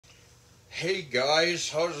Hey guys,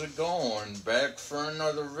 how's it going? Back for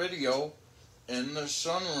another video in the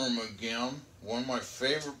sunroom again. One of my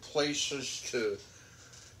favorite places to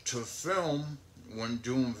film when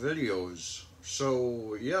doing videos.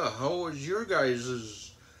 So yeah, how was your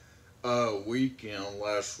guys' weekend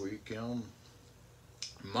last weekend?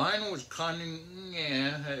 Mine was kind of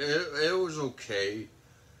it was okay.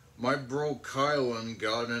 My bro Kylan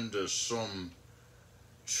got into some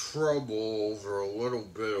trouble over a little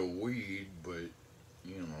bit of weed, but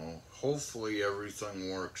hopefully everything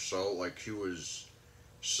works out like he was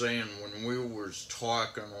saying when we was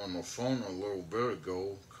talking on the phone a little bit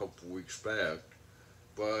ago, a couple weeks back.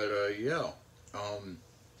 But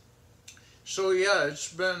so yeah,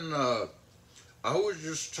 it's been I was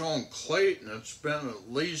just telling Clayton it's been at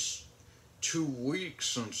least 2 weeks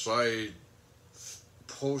since I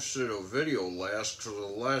posted a video last, because the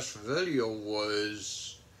last video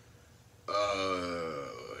was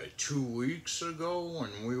 2 weeks ago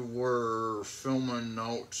when we were filming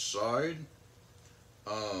outside.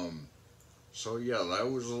 So yeah, that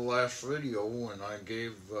was the last video when I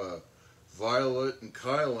gave Violet and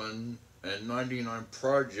Kylan and 99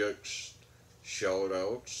 Projects shout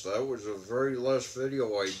outs. That was the very last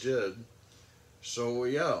video I did. So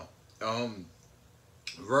yeah,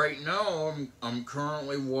 right now I'm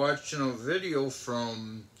currently watching a video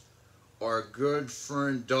from our good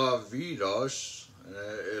friend Davidas.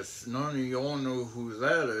 If none of y'all know who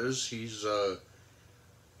that is, he's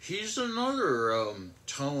another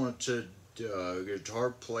talented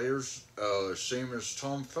guitar player, same as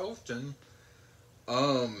Tom Felton.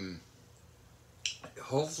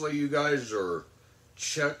 Hopefully you guys are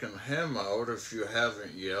checking him out if you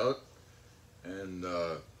haven't yet. And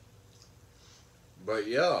but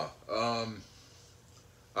yeah, I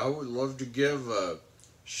would love to give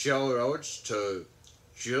shout outs to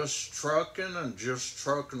JustTruckin and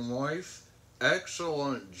JustTruckin wife.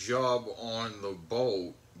 Excellent job on the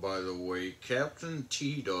boat, by the way. Captain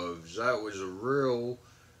T-Dubs, that was a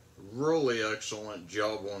really excellent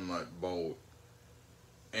job on that boat.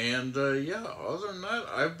 And yeah, other than that,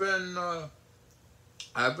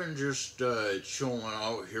 I've been just chilling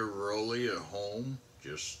out here really at home,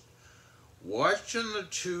 just watching the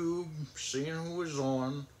tube, seeing who was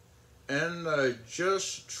on, and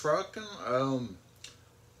JustTruckin.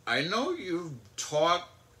 I know you've talked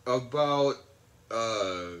about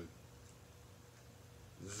the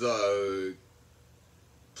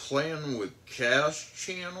Playing with Cash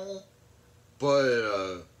channel,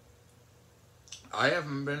 but I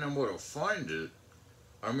haven't been able to find it.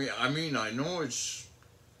 I mean, I know it's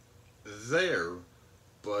there,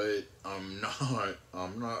 but I'm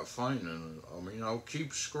not finding it. I mean, I'll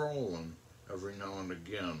keep scrolling every now and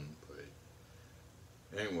again, but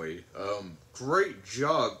anyway, great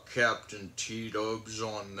job, Captain T-Dubs,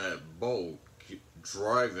 on that boat,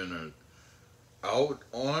 driving it out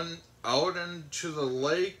into the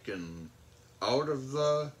lake and out of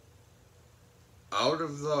the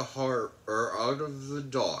harbor, or out of the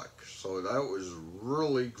dock. So that was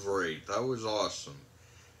really great. That was awesome.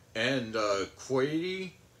 And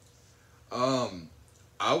Quady,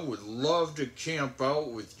 I would love to camp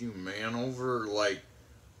out with you, man, over like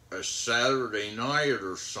a Saturday night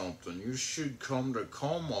or something. You should come to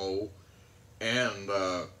Como, and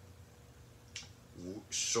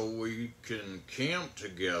so we can camp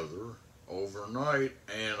together overnight.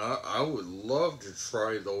 And I would love to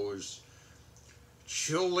try those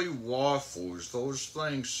chili waffles. Those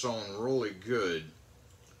things sound really good.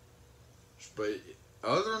 But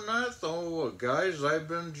other than that, though, guys, I've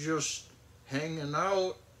been just hanging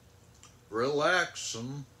out,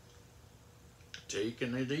 relaxing,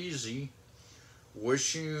 taking it easy.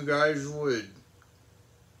 Wishing you guys would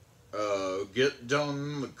get down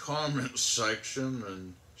in the comments section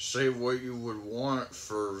and say what you would want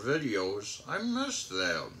for videos. I missed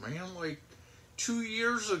that, man. Like 2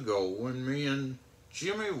 years ago when me and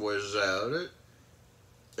Jimmy was at it,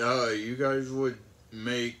 you guys would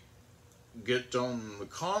get down in the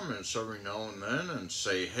comments every now and then and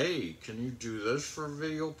say, hey, can you do this for a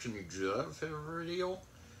video? Can you do that for a video?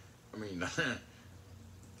 I mean,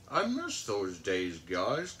 I miss those days,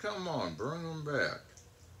 guys. Come on, bring them back.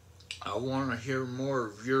 I want to hear more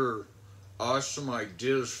of your awesome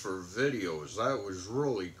ideas for videos. That was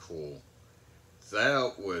really cool.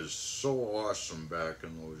 That was so awesome back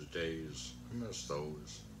in those days. I miss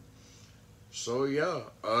those. So yeah,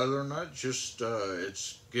 other than that, just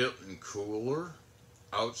it's getting cooler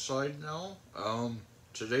outside now.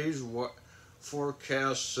 Today's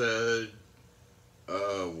forecast said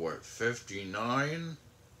 59,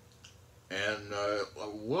 and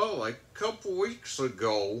well, like a couple weeks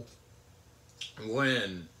ago,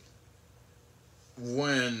 when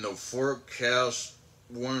when the forecast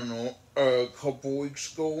went on a couple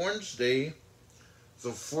weeks ago Wednesday,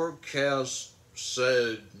 the forecast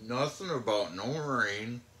said nothing about no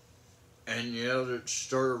rain, and yet it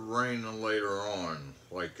started raining later on,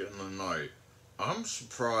 like in the night. I'm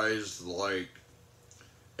surprised, like,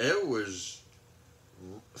 it was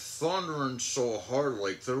thundering so hard,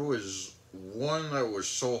 like, there was one that was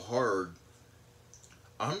so hard.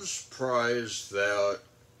 I'm surprised that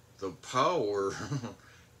the power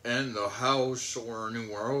and the house or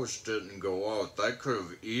anywhere else didn't go out. That could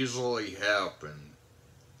have easily happened.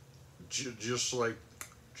 Just like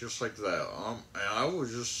that. And I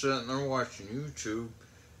was just sitting there watching YouTube.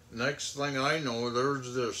 Next thing I know,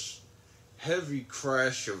 there's this heavy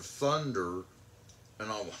crash of thunder,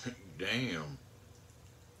 and I'm like, damn.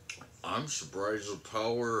 I'm surprised the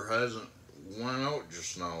power hasn't went out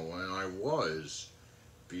just now, and I was,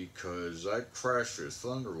 because that crash of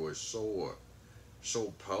thunder was so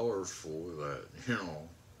powerful that,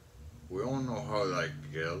 we all know how that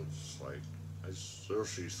gets. Like, I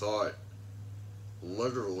seriously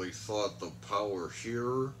literally thought the power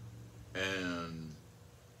here and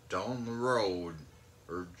down the road,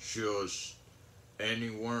 or just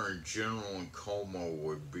anywhere in general in Como,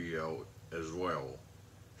 would be out as well.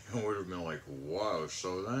 It would have been like, wow.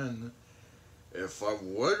 So then, if I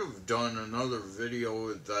would have done another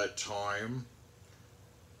video at that time,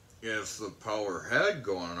 if the power had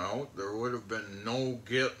gone out, there would have been no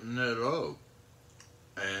getting it up.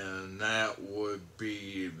 And that would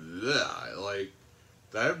be that. Like,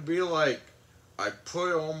 that'd be like I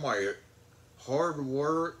put all my hard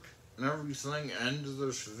work and everything into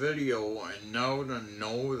this video, and now to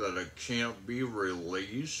know that it can't be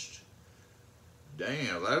released.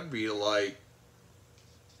 Damn, that'd be like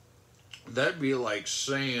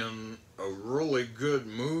saying a really good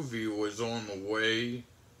movie was on the way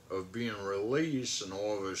of being released, and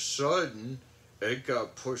all of a sudden it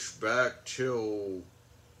got pushed back till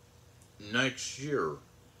next year,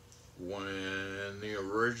 when the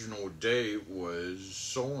original date was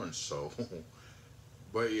so and so.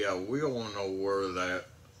 But yeah, we all know where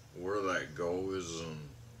that goes and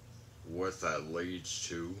what that leads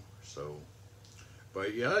to. So,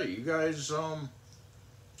 but yeah, you guys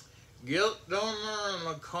get down there in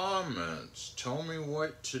the comments. Tell me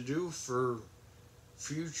what to do for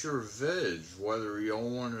future vids, whether y'all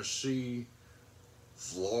want to see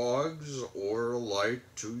vlogs, or like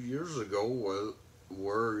 2 years ago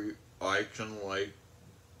where I can like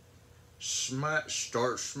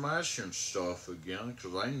start smashing stuff again,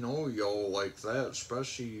 because I know y'all like that,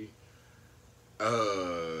 especially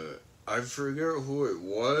I forget who it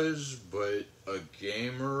was, but a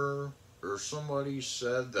gamer or somebody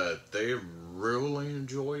said that they really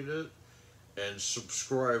enjoyed it and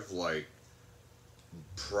subscribed, like,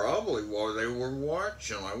 probably while they were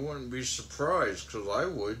watching. I wouldn't be surprised, because I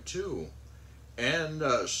would too. And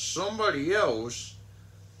somebody else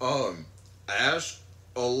asked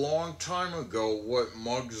a long time ago what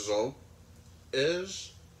Mugs Up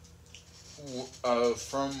is,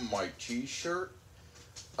 from my t-shirt.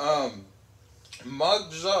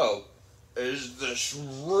 Mugs Up is this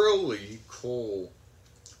really cool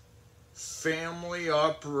family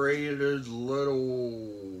operated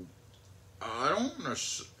little, I don't want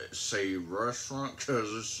to say restaurant,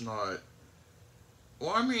 because it's not,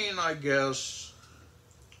 well, I mean, I guess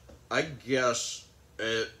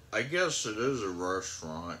it is a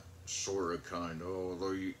restaurant, sort of, kind of,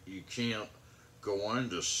 although you can't go in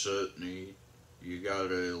to sit and eat. You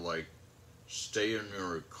gotta, like, stay in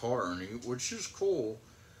your car and eat, which is cool.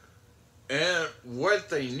 And what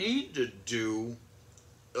they need to do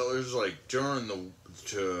is, like, during the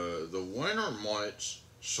winter months,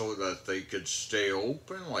 so that they could stay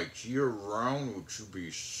open, like, year-round, which would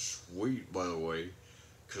be sweet, by the way,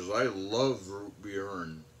 because I love root beer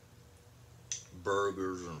and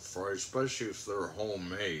burgers and fries, especially if they're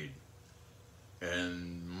homemade.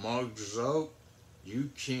 And Mugs Up, you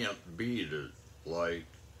can't beat it. Like,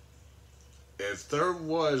 if there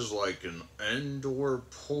was like an indoor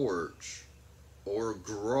porch or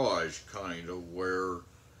garage, kind of, where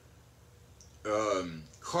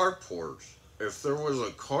carports, if there was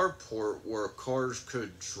a carport where cars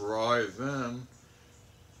could drive in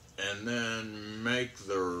and then make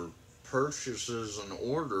their purchases and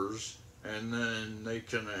orders, and then they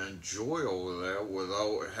can enjoy all of that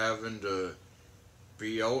without having to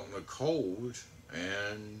be out in the cold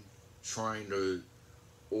and trying to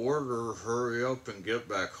order, hurry up, and get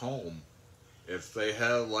back home. If they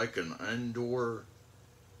had like an indoor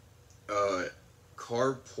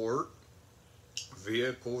carport,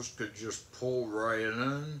 vehicles could just pull right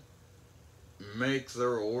in, make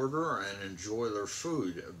their order and enjoy their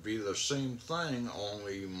food. It'd be the same thing,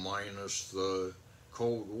 only minus the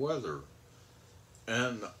cold weather.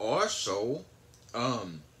 And also,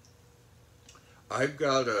 I've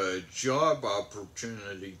got a job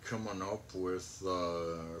opportunity coming up with,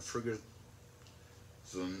 I forget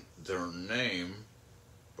their name,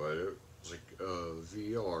 but it's like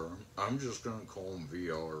VR. I'm just gonna call them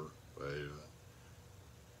VR,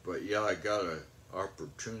 but yeah, I got a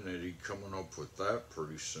opportunity coming up with that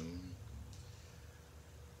pretty soon.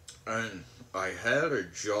 And I had a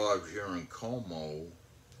job here in Como,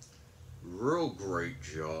 real great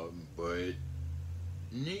job, but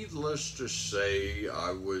needless to say,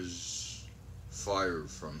 I was fired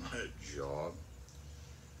from that job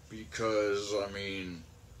because, I mean,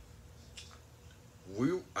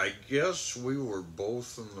 I guess we were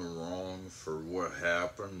both in the wrong for what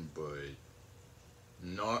happened, but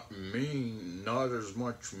not me, not as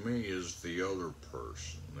much me as the other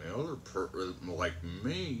person. The other person, like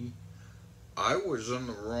me, I was in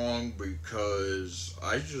the wrong because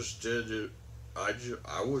I just did it. I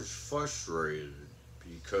was frustrated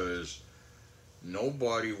because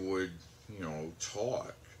nobody would,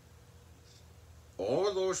 talk. All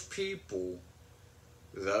of those people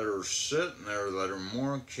that are sitting there that are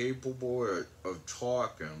more capable of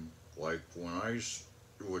talking, like when I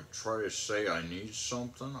would try to say I need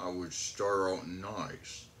something, I would start out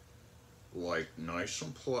nice. Like nice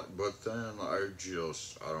and polite, but then I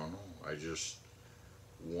don't know, I just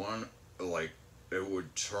want, like, it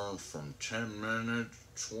would turn from 10 minutes,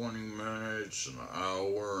 20 minutes, an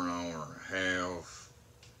hour and a half.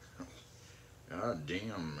 God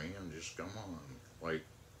damn, man, just come on. Like,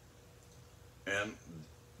 and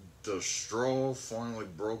the straw finally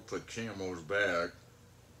broke the camel's back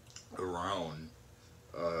around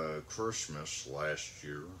Christmas last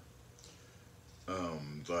year.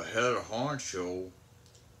 The head honcho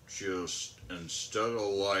just, instead of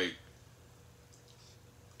like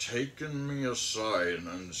taking me aside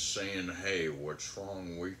and saying, hey, what's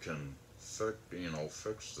wrong, we can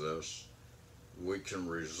fix this, we can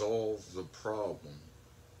resolve the problem.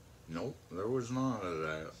 Nope, there was none of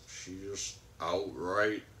that. She just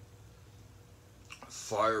outright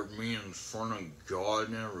fired me in front of God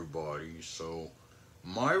and everybody. So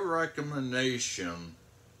my recommendation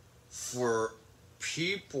for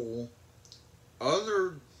people,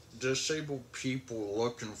 other disabled people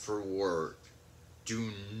looking for work,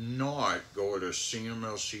 do not go to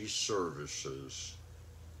CMLC services,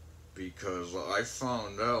 because I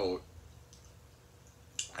found out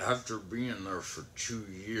after being there for 2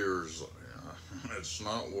 years, it's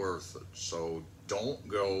not worth it. So don't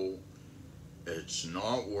go. It's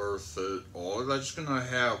not worth it. All that's going to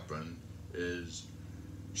happen is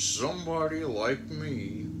somebody like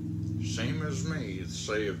me, same as me,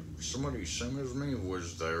 say if somebody same as me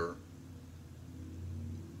was there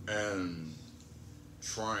and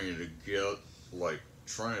trying to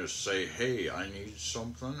say, hey, I need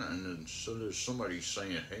something, and instead of somebody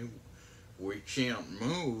saying, hey, we can't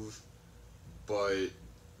move, but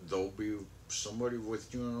there'll be somebody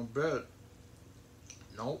with you in a bit.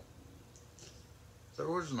 Nope. There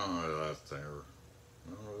was none of that there.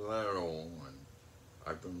 None of that at all. And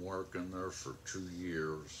I've been working there for 2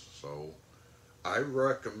 years, so I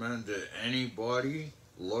recommend to anybody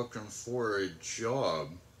looking for a job,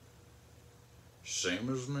 same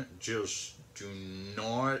as me, just do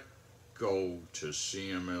not go to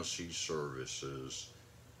CMSE services.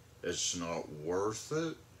 It's not worth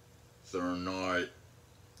it. They're not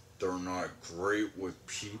great with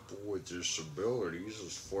people with disabilities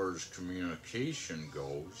as far as communication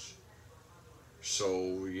goes.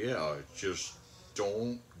 So yeah, just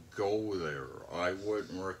don't go there. I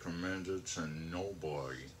wouldn't recommend it to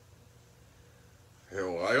nobody.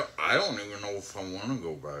 Hell, I don't even know if I want to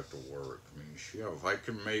go back to work. I mean, shit,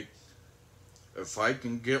 if I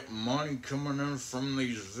can get money coming in from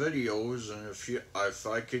these videos, and if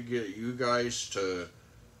I could get you guys to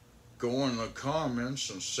go in the comments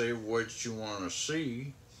and say what you want to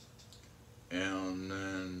see, and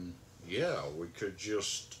then yeah,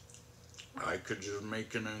 I could just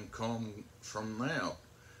make an income from that.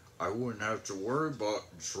 I wouldn't have to worry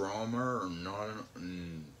about drama or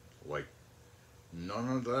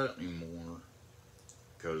none of that anymore,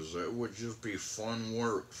 because it would just be fun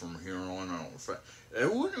work from here on out. In fact,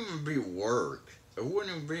 it wouldn't even be work. It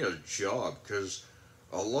wouldn't even be a job, because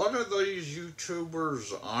a lot of these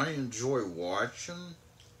YouTubers I enjoy watching,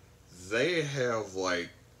 they have, like,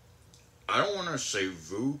 I don't want to say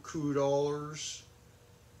buku dollars,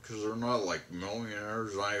 because they're not like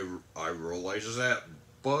millionaires. I realize that,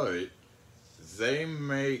 but they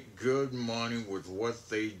make good money with what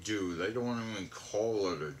they do. They don't even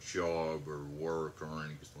call it a job or work or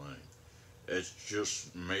anything. It's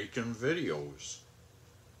just making videos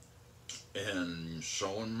and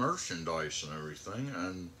selling merchandise and everything.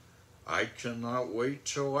 And I cannot wait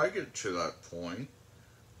till I get to that point.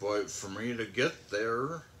 But for me to get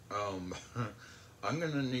there, I'm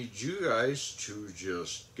going to need you guys to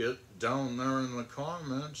just get down there in the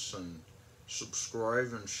comments and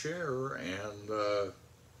subscribe and share, and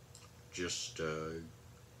just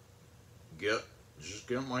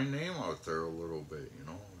get my name out there a little bit, you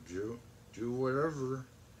know. Do whatever,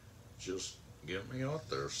 just get me out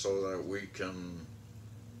there so that we can,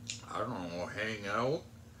 I don't know, hang out,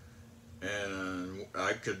 and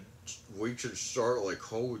we could start like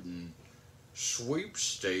holding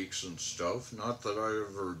sweepstakes and stuff. Not that I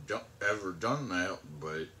ever done that,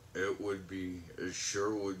 but it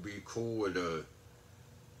sure would be cool to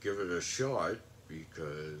give it a shot,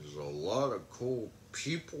 because a lot of cool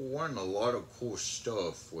people want a lot of cool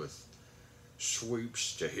stuff with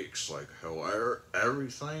sweepstakes, like how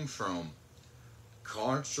everything from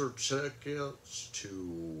concert tickets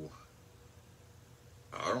to,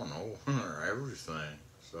 I don't know, everything.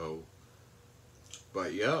 So,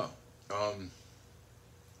 but yeah,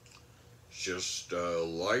 just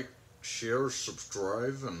like, share,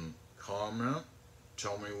 subscribe, and comment.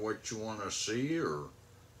 Tell me what you want to see or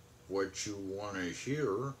what you want to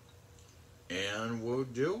hear, and we'll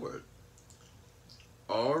do it.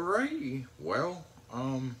 Alrighty, well,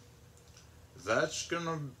 that's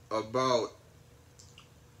gonna about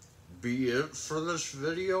be it for this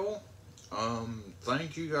video.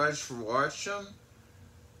 Thank you guys for watching.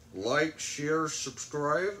 Like, share,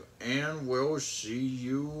 subscribe, and we'll see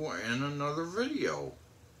you in another video.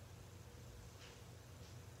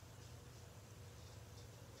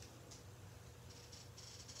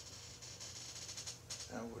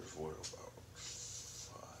 That was what, about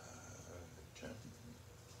 5, 10?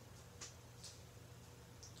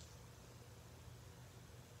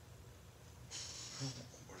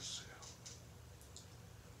 What is that?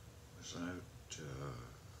 Was that,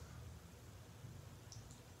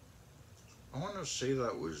 I want to say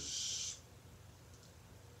that was...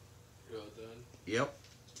 You all done? Yep.